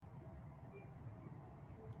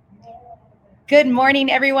Good morning,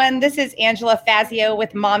 everyone. This is Angela Fazio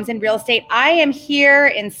with Moms in Real Estate. I am here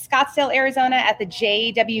in Scottsdale, Arizona at the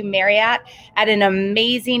JW Marriott at an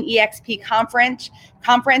amazing EXP conference,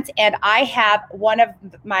 and I have one of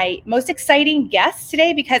my most exciting guests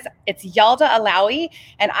today because it's Yalda Alawi,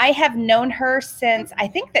 and I have known her since I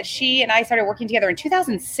think that she and I started working together in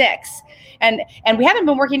 2006. And we haven't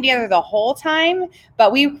been working together the whole time,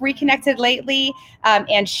 but we reconnected lately,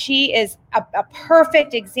 and she is a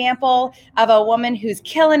perfect example of a woman who's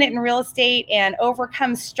killing it in real estate and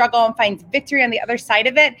overcomes struggle and finds victory on the other side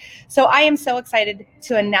of it. So I am so excited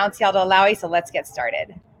to announce Yalda Alawi, so let's get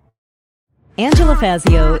started. Angela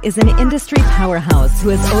Fazio is an industry powerhouse who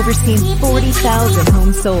has overseen 40,000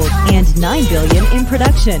 homes sold and $9 billion in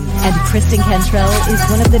production. And Kristen Cantrell is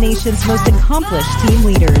one of the nation's most accomplished team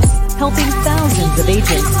leaders, helping thousands of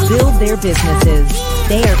agents build their businesses.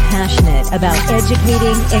 They are passionate about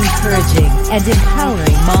educating, encouraging, and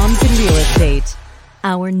empowering moms in real estate.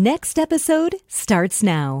 Our next episode starts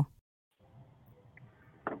now.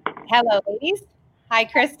 Hello, ladies. Hi,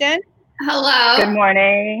 Kristen. Hello. Good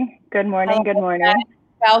morning. Good morning. Hello, good morning.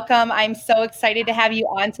 Welcome. I'm so excited to have you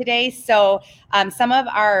on today. So some of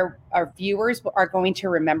our viewers are going to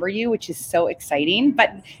remember you, which is so exciting.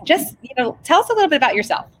 But just, tell us a little bit about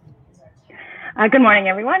yourself. Good morning,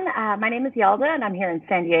 everyone. My name is Yalda, and I'm here in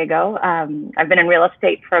San Diego. I've been in real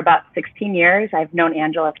estate for about 16 years. I've known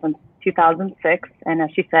Angela since 2006. And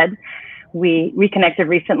as she said, we reconnected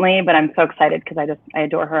recently, but I'm so excited because I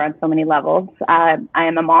adore her on so many levels. I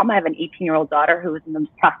am a mom. I have an 18-year-old daughter who is in the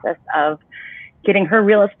process of getting her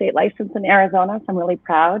real estate license in Arizona. So I'm really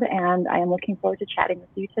proud, and I am looking forward to chatting with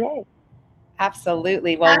you today.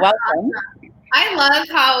 Absolutely. Well, welcome. Awesome. I love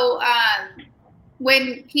how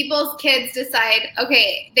when people's kids decide,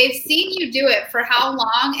 okay, they've seen you do it for how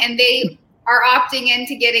long, and they are opting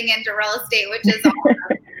into getting into real estate, which is awesome.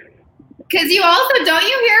 Because you also, don't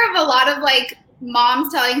you hear of a lot of like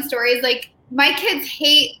moms telling stories like, my kids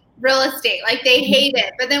hate real estate, like they hate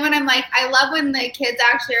it. But then when I'm like, I love when the kids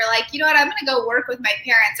actually are like, you know what, I'm going to go work with my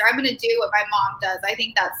parents, or I'm going to do what my mom does. I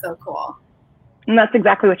think that's so cool. And that's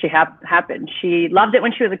exactly what happened. She loved it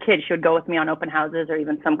when she was a kid. She would go with me on open houses, or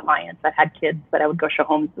even some clients that had kids that I would go show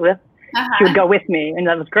homes with. She would go with me, and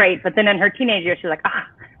that was great. But then in her teenage years, she was like,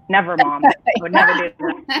 never, Mom. I would never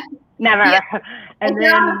do that. Never. Yeah. And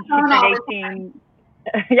then she turned 18.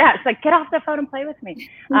 Yeah, it's like, get off the phone and play with me.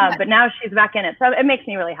 But now she's back in it. So it makes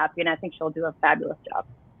me really happy, and I think she'll do a fabulous job.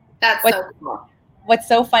 That's so cool. What's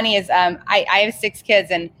so funny is I have 6 kids,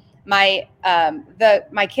 and my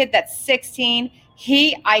kid that's 16,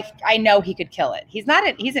 I know he could kill it. He's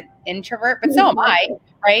an introvert, but so am I,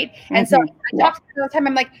 right? And so I talk to him all the time.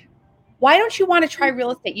 I'm like, why don't you want to try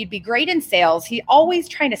real estate? You'd be great in sales. He's always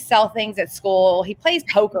trying to sell things at school. He plays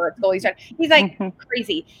poker at school. He's like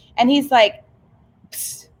crazy. And he's like,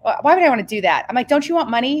 why would I want to do that? I'm like, don't you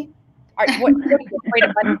want money? What are you afraid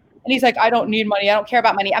of money? And he's like, I don't need money. I don't care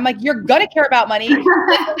about money. I'm like, you're going to care about money.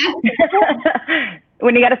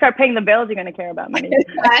 When you got to start paying the bills, you're going to care about money.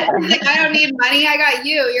 Like, I don't need money. I got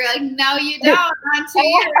you. You're like, no, you don't. Not to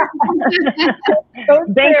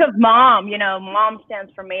you. Bank of Mom. Mom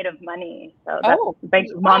stands for made of money. So Bank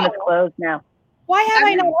of Mom is closed now. Why have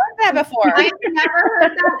I not heard that before? I've never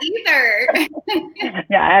heard that either.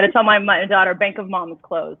 Yeah, I had to tell my daughter, Bank of Mom is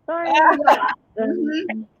closed. Sorry.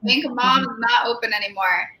 Bank of Mom is not open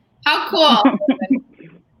anymore. How cool.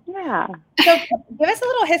 Yeah. So give us a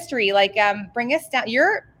little history, like bring us down.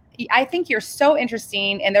 I think you're so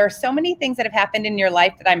interesting, and there are so many things that have happened in your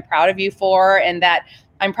life that I'm proud of you for, and that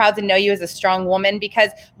I'm proud to know you as a strong woman,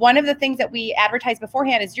 because one of the things that we advertised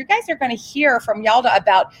beforehand is you guys are going to hear from Yalda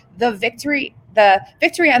about the victory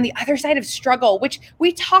on the other side of struggle, which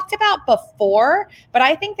we talked about before, but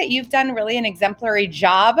I think that you've done really an exemplary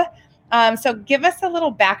job. So give us a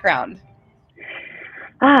little background.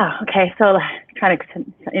 Okay. So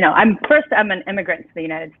I'm an immigrant to the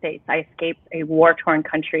United States. I escaped a war-torn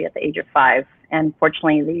country at the age of 5. And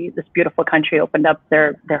fortunately, this beautiful country opened up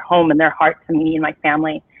their home and their heart to me and my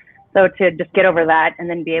family. So to just get over that and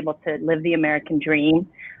then be able to live the American dream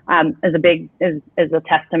is a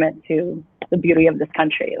testament to the beauty of this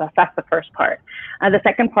country. That's the first part. The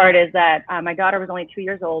second part is that my daughter was only 2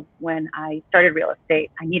 years old when I started real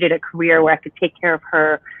estate. I needed a career where I could take care of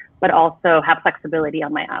her, but also have flexibility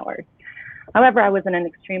on my hours. However, I was in an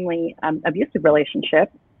extremely abusive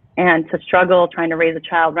relationship, and to struggle trying to raise a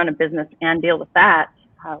child, run a business, and deal with that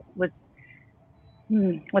was,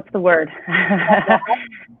 what's the word?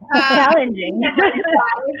 Challenging.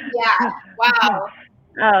 Yeah. Wow.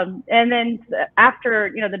 And then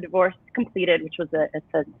after, the divorce completed, which was it's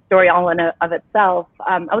a story all in of itself,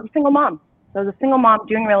 I was a single mom. So I was a single mom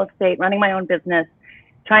doing real estate, running my own business,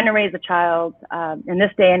 trying to raise a child in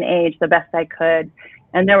this day and age the best I could.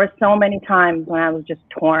 And there were so many times when I was just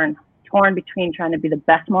torn between trying to be the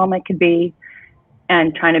best mom I could be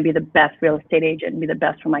and trying to be the best real estate agent and be the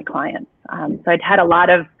best for my clients. So I'd had a lot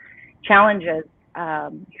of challenges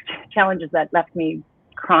that left me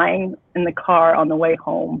crying in the car on the way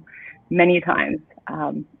home many times.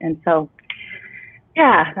 And so,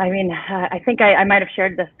 yeah, I mean, I think I might have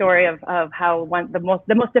shared the story of how the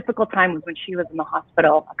most difficult time was when she was in the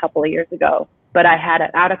hospital a couple of years ago. But I had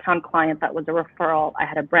an out-of-town client that was a referral. I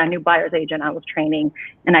had a brand new buyer's agent I was training,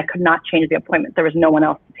 and I could not change the appointment. There was no one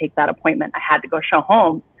else to take that appointment. I had to go show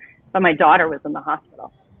home, but my daughter was in the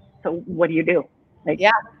hospital. So what do you do? Like,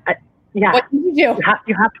 yeah. What did you do?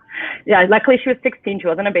 You have. Yeah. Luckily, she was 16. She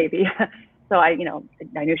wasn't a baby. So I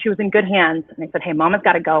knew she was in good hands. And I said, hey, Mama's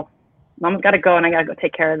got to go. Mama's got to go, and I got to go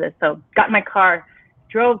take care of this. So got in my car,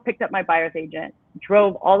 picked up my buyer's agent,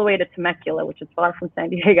 drove all the way to Temecula, which is far from San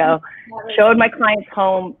Diego, showed my clients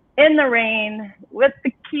home in the rain with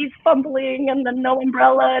the keys fumbling and the no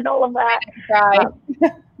umbrella and all of that.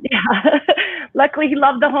 Yeah. Luckily, he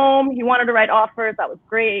loved the home. He wanted to write offers. That was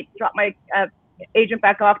great. Dropped my agent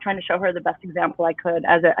back off, trying to show her the best example I could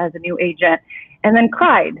as a new agent, and then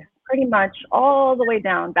cried pretty much all the way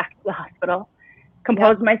down back to the hospital.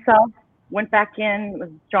 Composed myself, went back in, was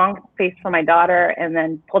a strong face for my daughter, and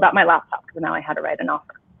then pulled out my laptop because now I had to write an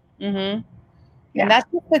offer. Mm-hmm. Yeah. And that's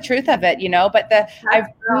just the truth of it, But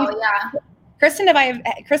Kristen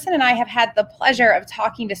and I have had the pleasure of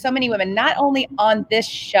talking to so many women, not only on this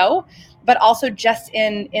show, but also just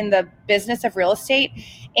in the business of real estate.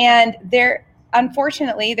 And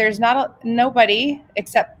unfortunately, there's nobody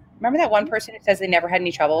except, remember that one person who says they never had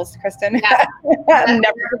any troubles, Kristen? Yeah.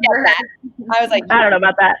 Never forget that. I was like, I don't know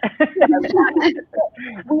about that.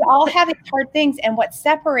 We all have these hard things. And what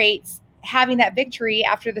separates having that victory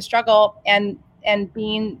after the struggle and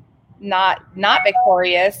being not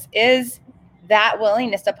victorious is that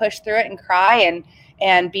willingness to push through it and cry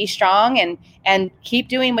and be strong and keep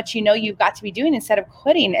doing what you've got to be doing instead of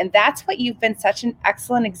quitting. And that's what you've been such an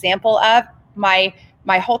excellent example of my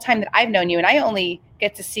whole time that I've known you. And I only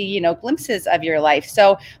get to see, glimpses of your life.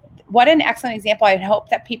 So what an excellent example. I hope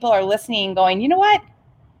that people are listening going, you know what?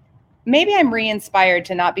 Maybe I'm re-inspired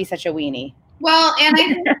to not be such a weenie. Well, and I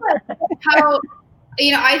think how,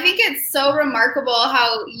 I think it's so remarkable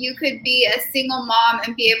how you could be a single mom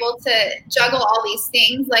and be able to juggle all these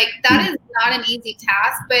things. Like, that is not an easy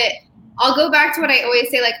task, but I'll go back to what I always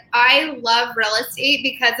say. Like, I love real estate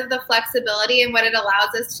because of the flexibility and what it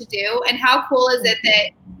allows us to do. And how cool is it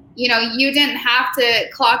that, you didn't have to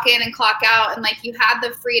clock in and clock out, and like, you had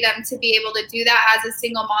the freedom to be able to do that as a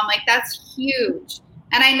single mom. Like, that's huge.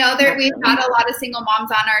 And I know that we've had a lot of single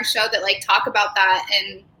moms on our show that like talk about that.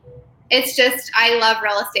 And it's just, I love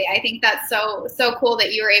real estate. I think that's so cool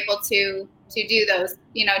that you were able to do those,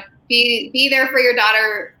 be there for your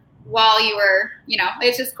daughter while you were,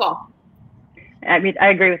 it's just cool. I mean, I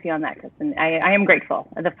agree with you on that, Kristen. I am grateful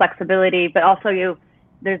for the flexibility, but also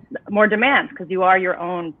there's more demands because you are your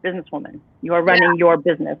own businesswoman. You are running your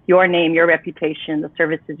business, your name, your reputation, the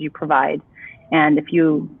services you provide. And if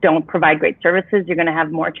you don't provide great services, you're going to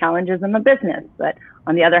have more challenges in the business. But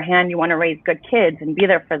on the other hand, you want to raise good kids and be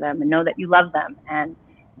there for them and know that you love them and,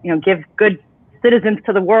 give good citizens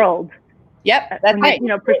to the world. Yep, that's right.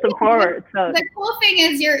 Push them forward. So the cool thing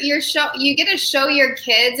is you get to show your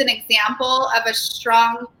kids an example of a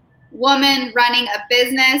strong woman running a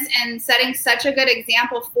business and setting such a good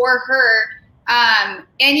example for her.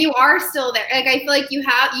 And you are still there. Like, I feel like you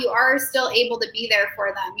are still able to be there for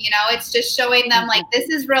them. It's just showing them like, this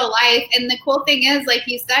is real life. And the cool thing is, like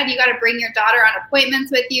you said, you got to bring your daughter on appointments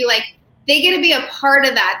with you. Like, they get to be a part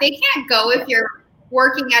of that. They can't go if you're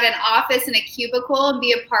working at an office in a cubicle and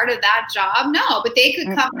be a part of that job. No, but they could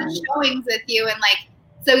come to showings with you. And like,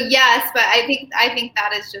 so yes, but I think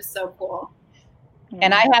that is just so cool.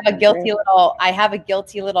 And I have a guilty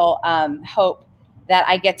little hope that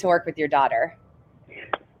I get to work with your daughter.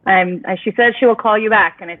 She says she will call you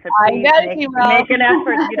back, and I said, please make an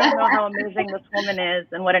effort. You don't know how amazing this woman is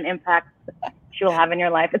and what an impact she will have in your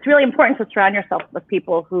life. It's really important to surround yourself with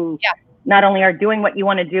people who not only are doing what you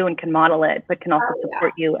want to do and can model it, but can also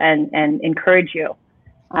support you and encourage you.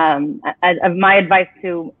 My advice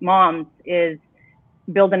to moms is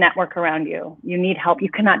build a network around you. You need help. You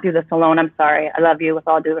cannot do this alone. I'm sorry. I love you with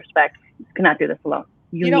all due respect. You cannot do this alone.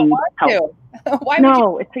 You don't need want help. To. Why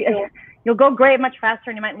would you'll go great much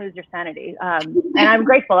faster and you might lose your sanity. And I'm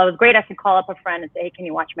grateful. It was great. I could call up a friend and say, hey, can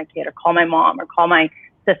you watch my kid, or call my mom, or call my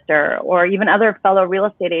sister, or even other fellow real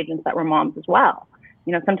estate agents that were moms as well.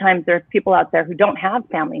 sometimes there's people out there who don't have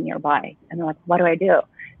family nearby, and they're like, what do I do?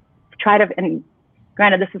 And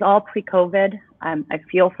granted, this is all pre-COVID. I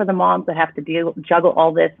feel for the moms that have to juggle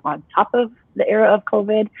all this on top of the era of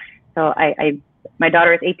COVID. So my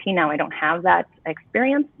daughter is 18 now. I don't have that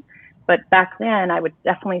experience, but back then I would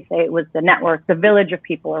definitely say it was the network, the village of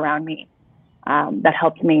people around me that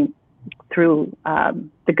helped me through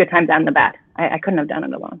the good times and the bad. I couldn't have done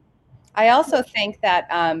it alone. I also think that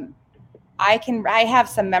I have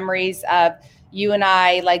some memories of you and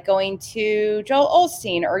I like going to Joel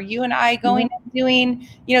Osteen, or you and I going and doing,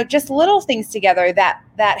 just little things together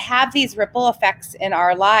that have these ripple effects in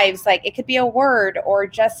our lives. Like it could be a word or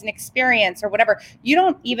just an experience or whatever. You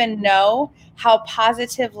don't even know how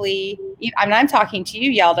positively, I'm talking to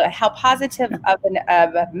you, Yalda, how positive of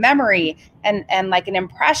a memory and like an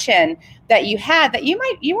impression that you had that you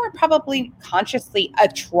weren't probably consciously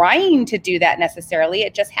trying to do that necessarily.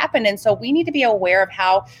 It just happened. And so we need to be aware of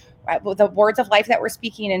how the words of life that we're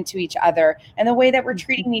speaking into each other and the way that we're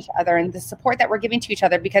treating each other and the support that we're giving to each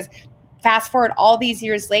other, because fast forward all these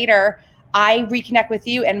years later, I reconnect with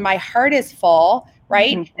you and my heart is full,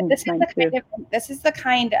 right? Mm-hmm. And this is the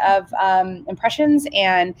kind of impressions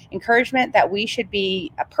and encouragement that we should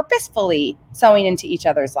be purposefully sowing into each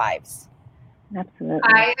other's lives. Absolutely.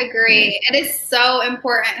 I agree. It is so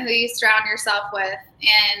important who you surround yourself with,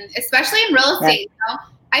 and especially in real estate,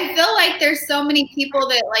 I feel like there's so many people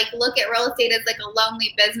that like look at real estate as like a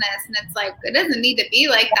lonely business, and it's like, it doesn't need to be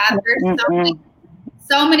like that. There's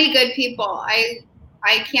so many good people. I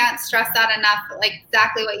can't stress that enough. Like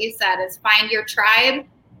exactly what you said is find your tribe,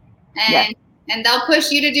 and they'll push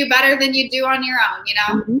you to do better than you do on your own,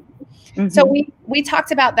 Mm-hmm. Mm-hmm. So we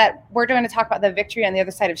talked about that. We're going to talk about the victory on the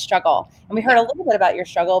other side of struggle. And we heard a little bit about your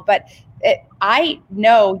struggle, but I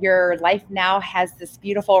know your life now has this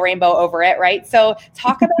beautiful rainbow over it, right? So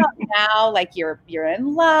talk about now, like you're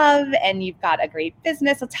in love and you've got a great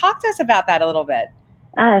business. So talk to us about that a little bit.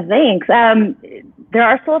 Thanks. There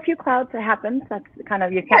are still a few clouds that happen. That's kind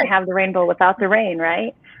of, you can't have the rainbow without the rain,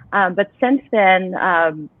 right? But since then,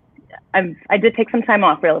 I did take some time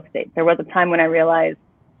off real estate. There was a time when I realized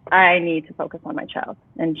I need to focus on my child,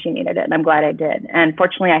 and she needed it, and I'm glad I did. And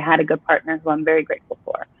fortunately, I had a good partner who I'm very grateful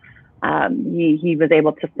for. He was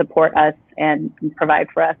able to support us and provide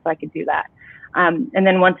for us, so I could do that. And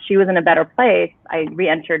then once she was in a better place, I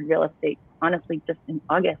re-entered real estate, honestly, just in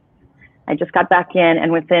August. I just got back in,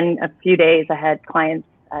 and within a few days, I had clients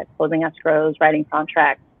closing escrows, writing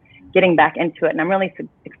contracts, getting back into it. And I'm really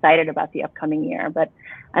excited about the upcoming year. But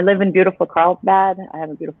I live in beautiful Carlsbad. I have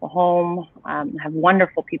a beautiful home. I have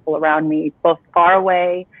wonderful people around me, both far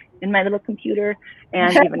away in my little computer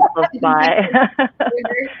and even close by.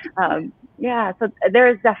 So there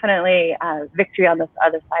is definitely victory on this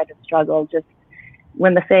other side of struggle. Just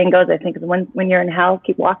when the saying goes, I think, is when you're in hell,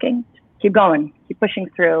 keep walking, keep going, keep pushing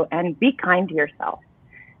through, and be kind to yourself.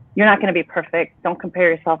 You're not going to be perfect. Don't compare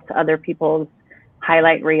yourself to other people's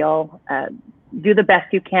highlight reel. Do the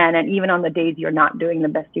best you can, and even on the days you're not doing the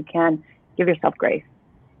best you can, give yourself grace.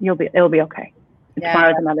 It'll be okay.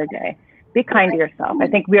 Tomorrow's another day. Be kind to yourself. I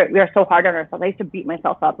think we are so hard on ourselves. I used to beat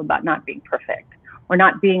myself up about not being perfect or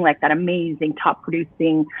not being like that amazing top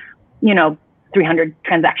producing, 300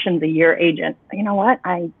 transactions a year agent. You know what?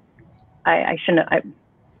 I shouldn't. It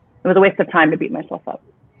was a waste of time to beat myself up.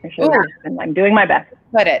 And I'm doing my best.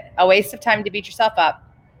 Put it. A waste of time to beat yourself up.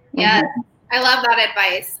 Yeah. Mm-hmm. I love that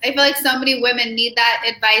advice. I feel like so many women need that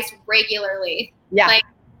advice regularly. Yeah. Like,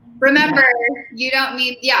 remember, you don't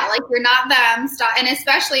need, like you're not them. Stop. And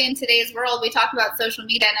especially in today's world, we talk about social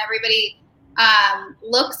media and everybody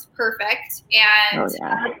looks perfect and has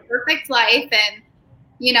a perfect life. And,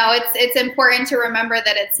 it's important to remember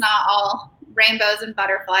that it's not all rainbows and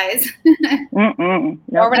butterflies.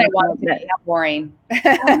 Nor would I want it to be boring. Right?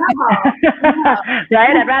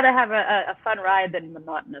 I'd rather have a fun ride than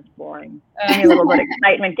monotonous boring. Give me a little bit of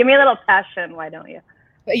excitement. Give me a little passion. Why don't you?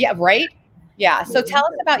 Yeah, right? Yeah. So tell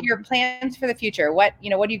us about your plans for the future. What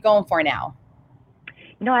are you going for now?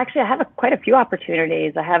 Actually, I have quite a few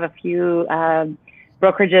opportunities. I have a few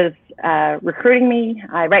brokerages recruiting me.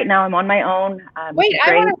 Right now, I'm on my own. Wait,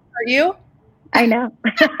 I want to recruit you. I know.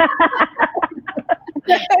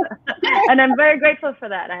 And I'm very grateful for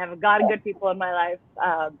that. I have a lot of good people in my life.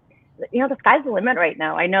 The sky's the limit right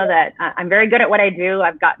now. I know that I'm very good at what I do.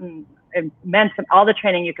 I've gotten immense all the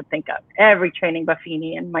training you could think of, every training,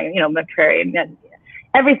 Buffini and my, McCrary and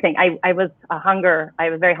everything. I was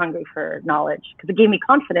very hungry for knowledge because it gave me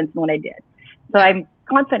confidence in what I did. So I'm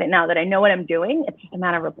confident now that I know what I'm doing. It's just a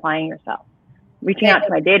matter of applying yourself, reaching out to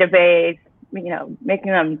my database,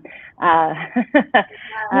 making them,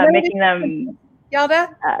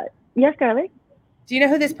 Yalda? Yes, darling. Do you know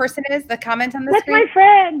who this person is? The comment on the That's screen? my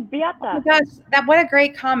friend, Beata. Oh my gosh, what a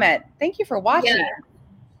great comment. Thank you for watching. Yeah.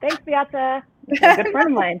 Thanks, Beata. You're a good friend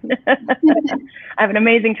of mine. I have an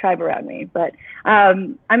amazing tribe around me, but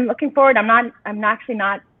I'm looking forward. I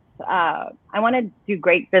want to do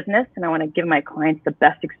great business, and I want to give my clients the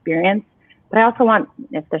best experience. But I also want,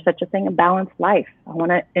 if there's such a thing, a balanced life. I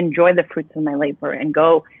want to enjoy the fruits of my labor and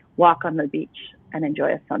go walk on the beach and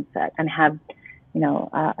enjoy a sunset and have,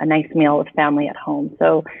 a nice meal with family at home.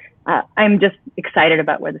 So I'm just excited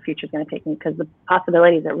about where the future is going to take me, because the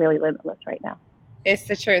possibilities are really limitless right now. It's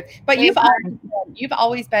the truth. But you've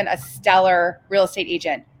always been a stellar real estate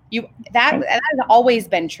agent. That has always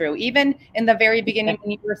been true, even in the very beginning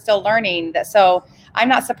when you were still learning. So I'm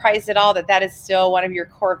not surprised at all that is still one of your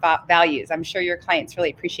core values. I'm sure your clients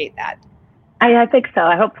really appreciate that. I think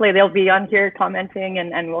so. Hopefully they'll be on here commenting,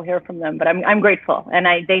 and we'll hear from them. But I'm grateful, and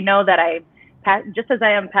they know that just as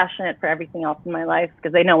I am passionate for everything else in my life,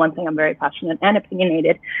 because they know one thing, I'm very passionate and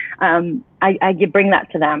opinionated. I bring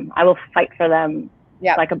that to them. I will fight for them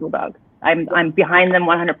like a bulldog. I'm behind them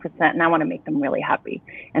 100%, and I want to make them really happy.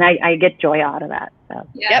 And I get joy out of that. So.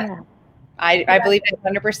 Yeah. I believe that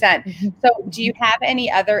 100%. So do you have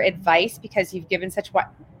any other advice? Because you've given such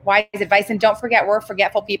wise advice. And don't forget, we're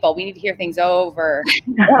forgetful people. We need to hear things over.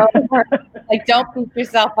 Like, don't beat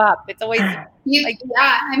yourself up. It's always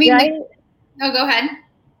Oh, go ahead.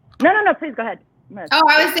 No, please go ahead. Oh,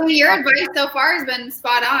 I was saying your advice so far has been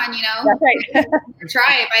spot on, That's right. Your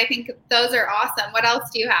tribe. I think those are awesome. What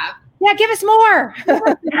else do you have? Yeah, give us more. Okay,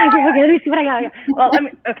 let me see what I got. Well,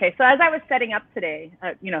 okay, so as I was setting up today,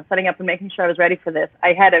 setting up and making sure I was ready for this,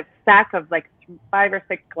 I had a stack of like 5 or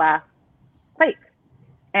 6 glass plates,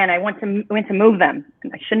 and I went to move them.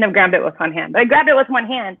 And I shouldn't have grabbed it with one hand, but I grabbed it with one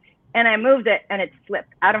hand, and I moved it, and it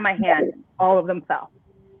slipped out of my hand. All of them fell.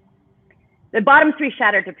 The bottom 3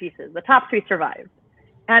 shattered to pieces. The top 3 survived.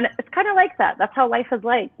 And it's kind of like that. That's how life is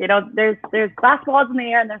like. There's glass balls in the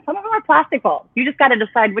air, and then some of them are plastic balls. You just got to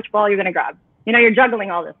decide which ball you're going to grab. You're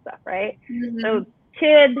juggling all this stuff, right? Mm-hmm. So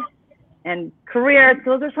kid and career,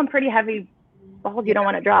 those are some pretty heavy balls you don't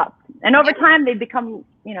want to drop. And over time, they become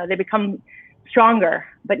stronger.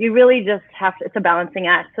 But you really just have to, it's a balancing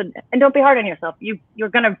act. So, and don't be hard on yourself. You're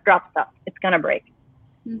going to drop stuff. It's going to break.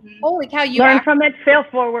 Mm-hmm. Holy cow! Learn from it, fail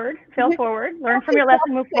forward, learn from your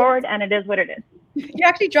lesson, move forward, and it is what it is. You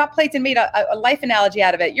actually dropped plates and made a life analogy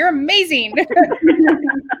out of it. You're amazing. As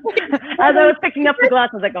I was picking up the glass,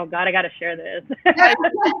 I was like, oh God, I got to share this. Yeah,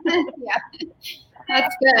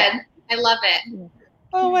 that's good. I love it.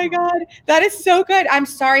 Oh my God, that is so good. I'm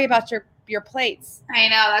sorry about your plates. I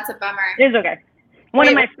know, that's a bummer. It's okay. One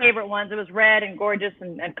of my favorite ones. It was red and gorgeous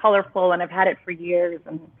and colorful, and I've had it for years.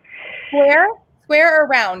 And Square or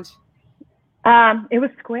round? It was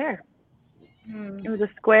square. It was a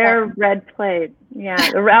square red plate. Yeah,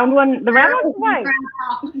 the round one was white.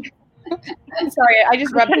 I'm sorry, I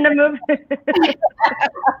just rubbed it.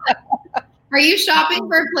 Are you shopping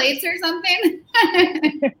for plates or something?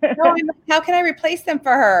 No, how can I replace them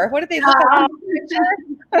for her? What do they look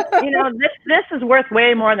like? This is worth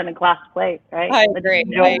way more than a glass plate, right? I agree.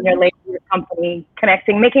 Enjoying your company,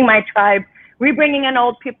 connecting, making my tribe. Bringing in not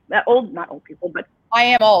old people, but I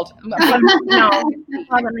am old. No,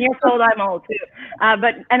 I'm years old. I'm old too.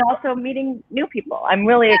 And also meeting new people. I'm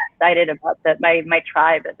really excited about my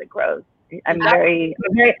tribe as it grows. I'm a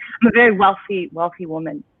very wealthy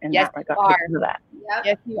woman in that regard.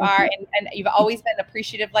 Yes, you are. And you've always been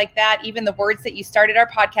appreciative like that. Even the words that you started our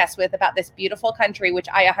podcast with about this beautiful country, which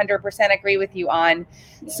I 100% agree with you on.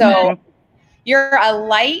 So you're a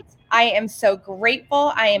light. I am so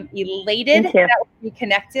grateful. I am elated that we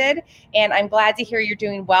connected, and I'm glad to hear you're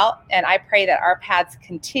doing well. And I pray that our paths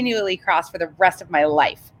continually cross for the rest of my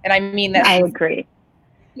life. And I mean that. I agree.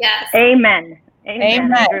 Yes. Amen. I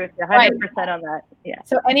agree with you 100% on that. Yeah.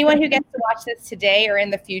 So anyone who gets to watch this today or in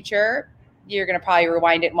the future, you're going to probably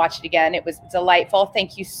rewind it and watch it again. It was delightful.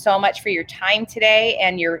 Thank you so much for your time today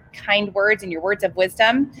and your kind words and your words of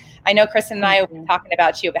wisdom. I know Kristen and I will be talking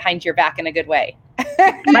about you behind your back in a good way.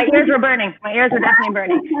 My ears were burning. My ears were definitely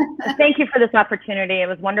burning. Thank you for this opportunity. It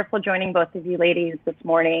was wonderful joining both of you ladies this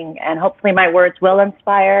morning, and hopefully my words will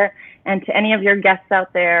inspire. And to any of your guests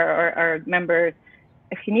out there or members,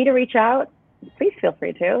 if you need to reach out, please feel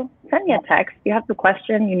free to send me a text. You have a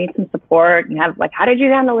question, you need some support, and have how did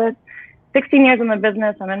you handle it? 16 years in the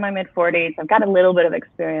business. I'm in my mid-40s. I've got a little bit of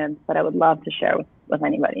experience that I would love to share with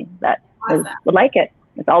anybody that would like it.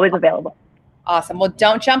 It's always available. Awesome. Well,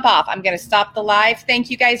 don't jump off. I'm going to stop the live.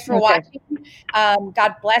 Thank you guys for watching.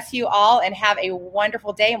 God bless you all and have a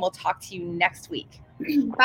wonderful day, and we'll talk to you next week. Bye.